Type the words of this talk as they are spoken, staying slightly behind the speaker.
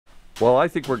Well, I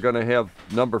think we're going to have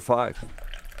number 5.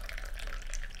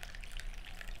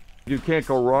 You can't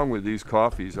go wrong with these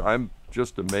coffees. I'm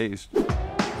just amazed.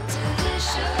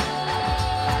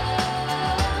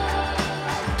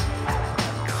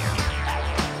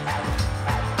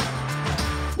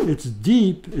 It's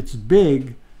deep, it's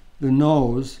big, the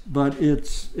nose, but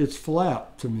it's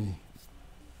flat to me.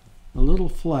 A little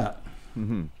flat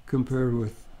compared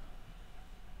with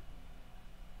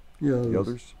the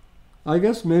others. I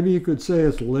guess maybe you could say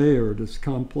it's layered. It's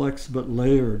complex but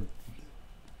layered,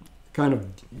 kind of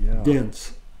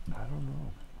dense. I don't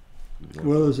know.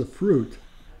 Well, there's a fruit,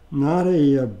 not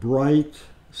a bright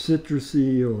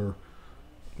citrusy or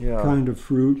kind of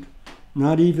fruit,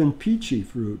 not even peachy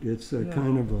fruit. It's a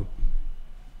kind of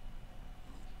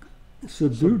a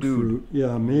subdued fruit.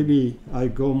 Yeah, maybe I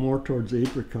go more towards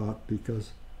apricot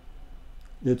because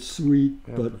it's sweet,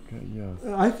 but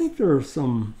I think there are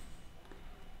some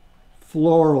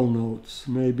floral notes,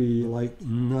 maybe like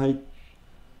night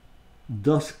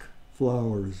dusk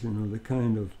flowers, the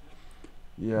kind of,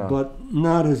 but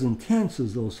not as intense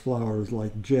as those flowers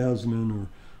like jasmine or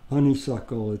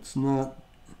honeysuckle. It's not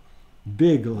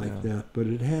big like that, but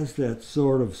it has that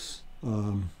sort of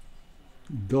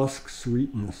dusk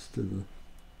sweetness to the,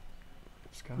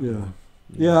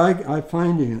 I'm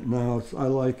finding it now. I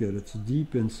like it. It's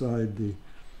deep inside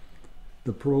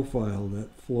the profile, that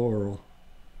floral.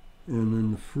 And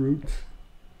then the fruit,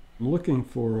 I'm looking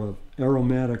for an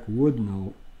aromatic wood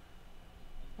note.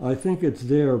 I think it's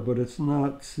there, but it's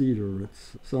not cedar.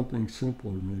 It's something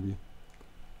simpler, maybe.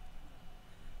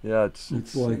 Yeah, it's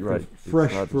like right.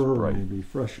 Fresh fir, maybe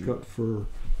fresh cut fir.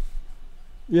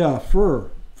 Yeah,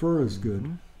 fir. Fir is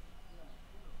good.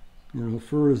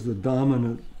 Fir is the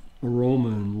dominant aroma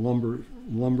in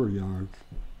lumber yards.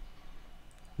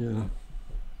 Yeah.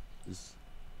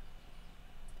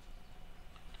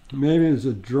 Maybe it's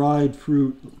a dried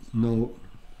fruit note.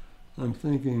 I'm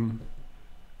thinking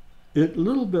it a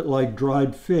little bit like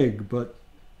dried fig, but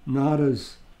not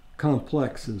as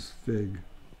complex as fig.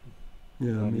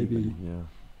 Yeah, maybe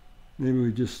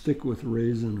we just stick with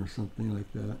raisin or something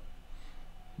like that.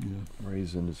 Yeah.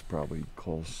 Raisin is probably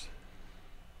close.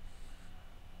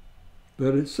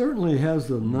 But it certainly has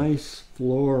a nice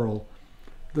floral.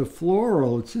 The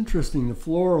floral, it's interesting, the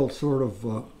floral sort of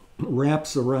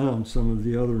wraps around some of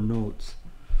the other notes.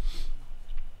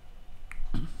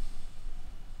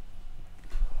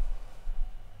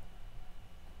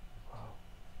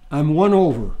 I'm won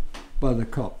over by the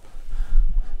cup.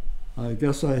 I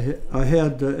guess I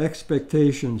had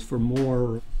expectations for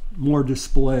more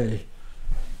display,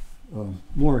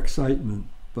 more excitement,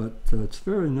 but it's a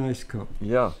very nice cup.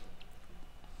 Yeah.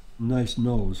 Nice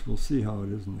nose. We'll see how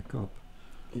it is in the cup.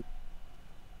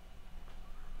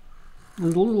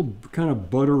 There's a little kind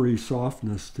of buttery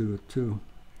softness to it, too.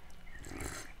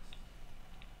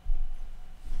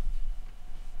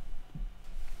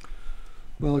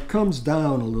 Well, it comes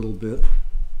down a little bit,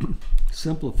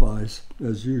 simplifies,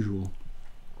 as usual.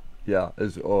 Yeah,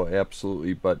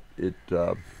 absolutely, but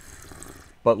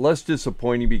but less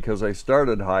disappointing because I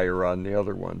started higher on the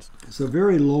other ones. It's a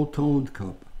very low-toned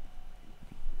cup.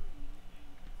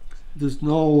 There's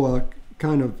no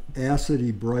kind of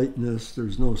acidy brightness.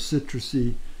 There's no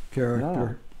citrusy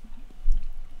character.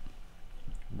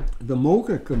 No. The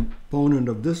mocha component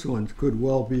of this one could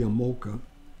well be a mocha.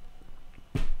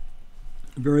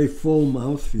 Very full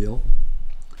mouthfeel.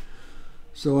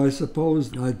 So I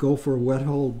suppose I'd go for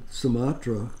wet-hulled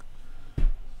Sumatra,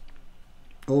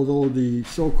 although the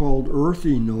so-called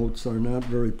earthy notes are not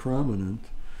very prominent,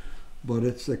 but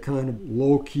it's a kind of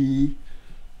low-key,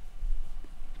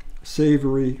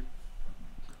 savory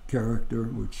character,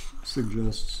 which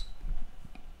suggests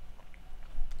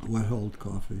wet-hulled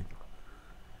coffee.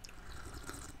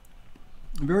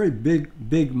 Very big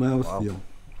mouthfeel. Wow.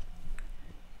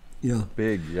 Yeah.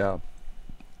 Big, yeah.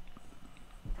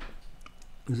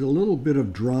 There's a little bit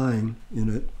of drying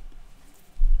in it.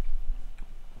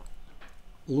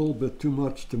 A little bit too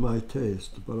much to my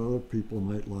taste, but other people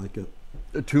might like it.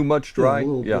 Too much drying?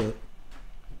 A little bit.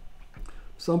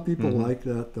 Some people like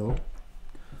that, though.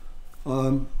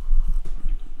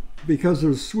 Because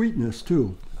there's sweetness,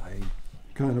 too.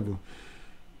 Kind of a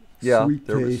sweet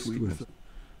taste with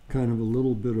kind of a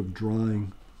little bit of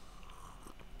drying.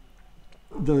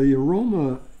 The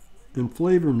aroma and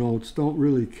flavor notes don't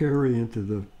really carry into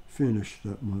the finish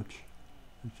that much.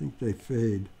 I think they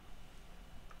fade.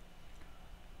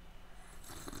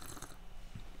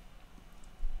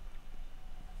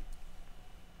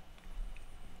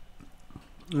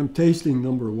 I'm tasting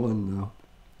number 1 now.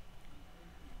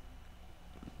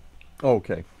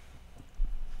 Okay.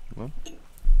 Well,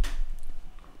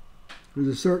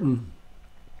 There's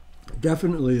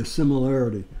definitely a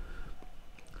similarity.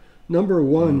 Number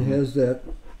one has that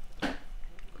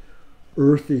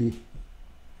earthy,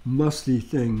 musty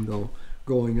thing, though,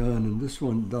 going on, and this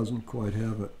one doesn't quite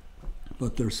have it,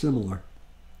 but they're similar.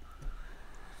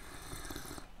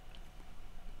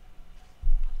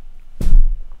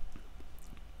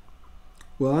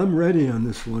 Well, I'm ready on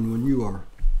this one when you are.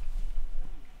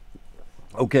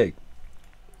 Okay.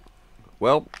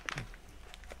 Well,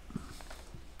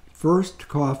 first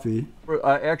coffee.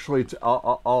 Actually, it's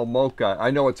al mocha.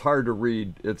 I know it's hard to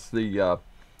read. It's the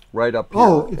right up here.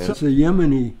 Oh, it's a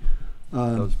Yemeni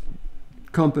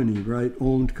company, right?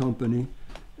 Owned company.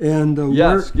 And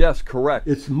yes, correct.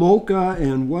 It's mocha,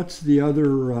 and what's the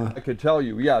other? I could tell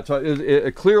you. Yeah,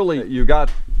 so clearly you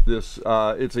got this.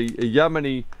 It's a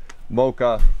Yemeni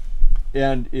mocha,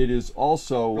 and it is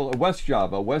also West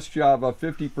Java. West Java,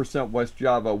 50% West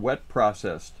Java, wet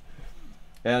processed,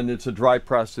 and it's a dry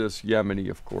process Yemeni,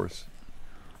 of course.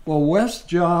 Well, West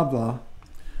Java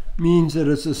means that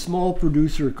it's a small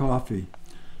producer coffee.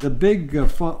 The big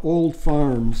old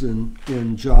farms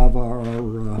in Java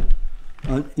are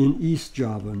in East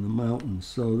Java in the mountains.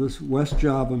 So this West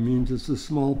Java means it's a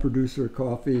small producer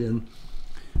coffee, and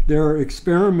they're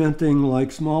experimenting like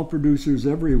small producers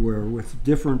everywhere with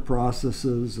different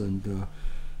processes, and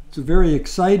it's a very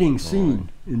exciting scene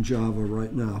in Java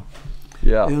right now.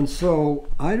 Yeah. And so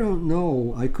I don't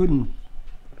know, I couldn't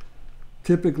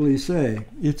typically say.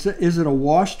 Is it a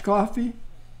washed coffee?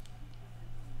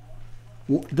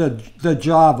 The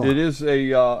Java. It is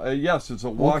yes, it's a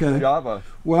washed Java.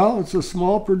 Well, it's a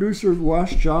small producer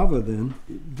washed Java then.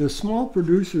 The small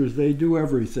producers, they do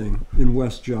everything in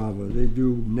West Java. They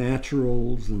do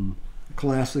naturals and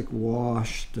classic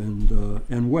washed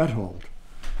and wet hulled.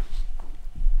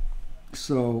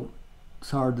 So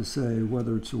it's hard to say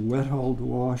whether it's a wet hulled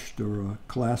washed or a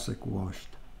classic washed.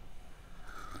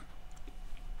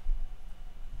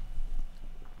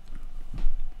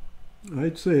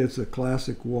 I'd say it's a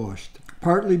classic washed,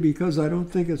 partly because I don't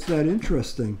think it's that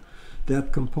interesting,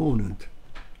 that component.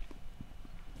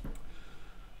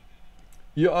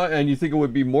 Yeah, and you think it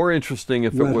would be more interesting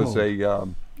if wet it was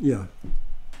hulled. a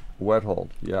wet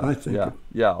hulled? Yeah, I think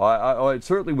it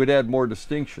certainly would add more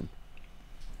distinction.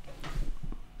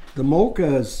 The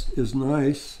mocha is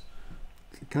nice,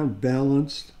 kind of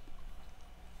balanced.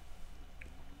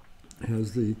 It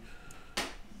has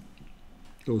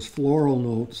those floral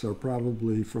notes are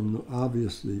probably from the,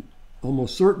 obviously,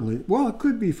 almost certainly, well, it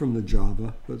could be from the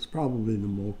Java, but it's probably the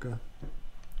mocha.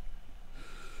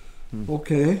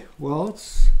 Okay, well,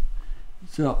 it's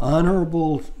an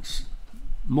honorable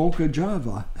Mocha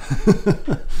Java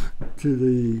to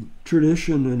the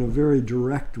tradition in a very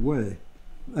direct way.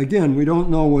 Again, we don't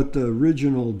know what the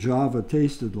original Java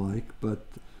tasted like, but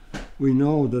we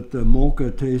know that the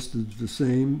mocha tasted the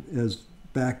same as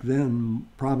back then,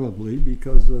 probably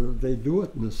because they do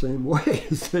it in the same way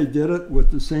as they did it with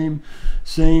the same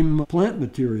plant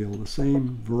material, the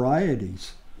same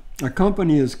varieties. A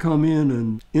company has come in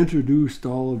and introduced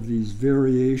all of these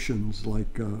variations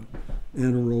like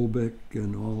anaerobic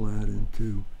and all that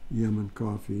into Yemen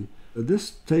coffee.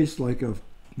 This tastes like a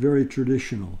very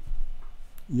traditional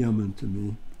Yemen to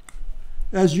me.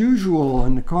 As usual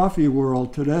in the coffee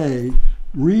world today,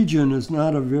 region is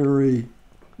not a very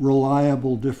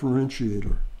reliable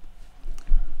differentiator,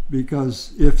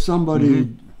 because if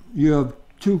somebody you have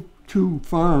two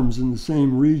farms in the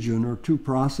same region or two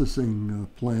processing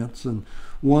plants, and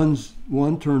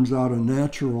one turns out a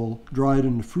natural dried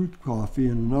in the fruit coffee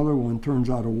and another one turns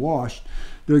out a washed,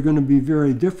 they're going to be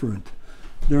very different.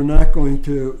 They're not going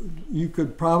to, you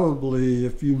could probably,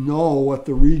 if you know what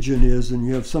the region is and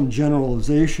you have some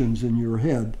generalizations in your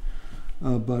head,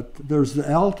 but there's the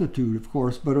altitude, of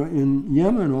course. But in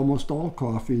Yemen, almost all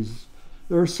coffees,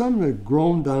 there are some that are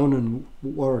grown down in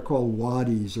what are called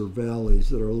wadis or valleys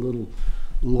that are a little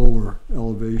lower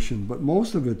elevation. But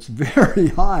most of it's very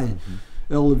high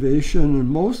elevation, and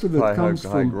most of it comes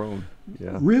from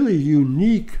really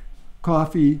unique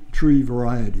coffee tree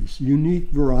varieties,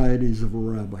 unique varieties of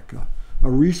Arabica.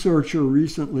 A researcher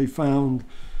recently found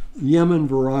Yemen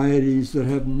varieties that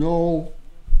have no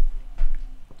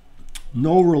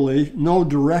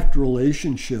direct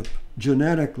relationship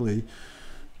genetically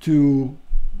to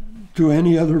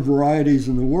any other varieties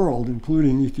in the world,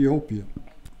 including Ethiopia.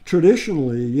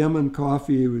 Traditionally, Yemen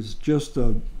coffee was just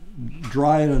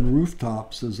dried on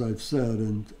rooftops, as I've said,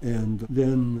 and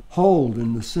then hulled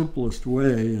in the simplest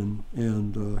way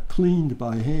and cleaned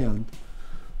by hand.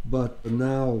 But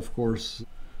now, of course,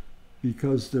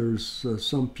 because there's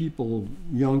some people,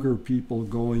 younger people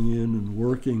going in and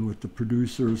working with the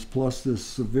producers, plus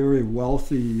this very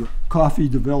wealthy coffee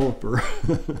developer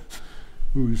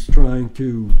who's trying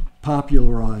to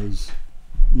popularize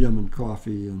Yemen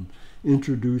coffee and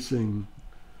introducing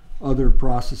other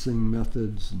processing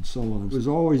methods and so on. It was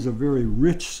always a very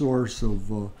rich source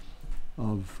of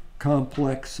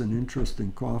complex and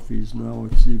interesting coffees. Now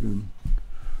it's even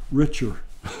richer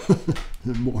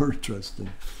and more interesting,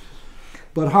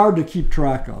 but hard to keep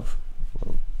track of.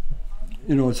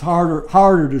 You know, it's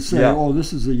harder to say, oh,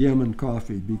 this is a Yemen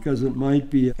coffee, because it might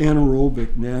be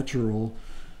anaerobic, natural,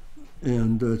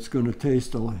 and it's going to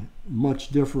taste much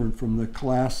different from the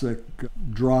classic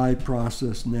dry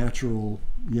processed natural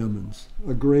Yemens.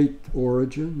 A great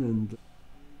origin, and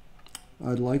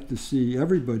I'd like to see,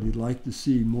 everybody'd like to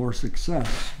see more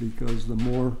success, because the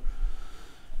more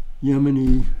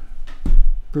Yemeni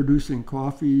producing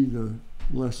coffee, the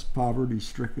less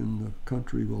poverty-stricken the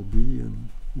country will be, and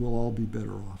we'll all be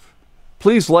better off.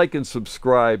 Please like and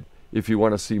subscribe if you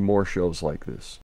want to see more shows like this.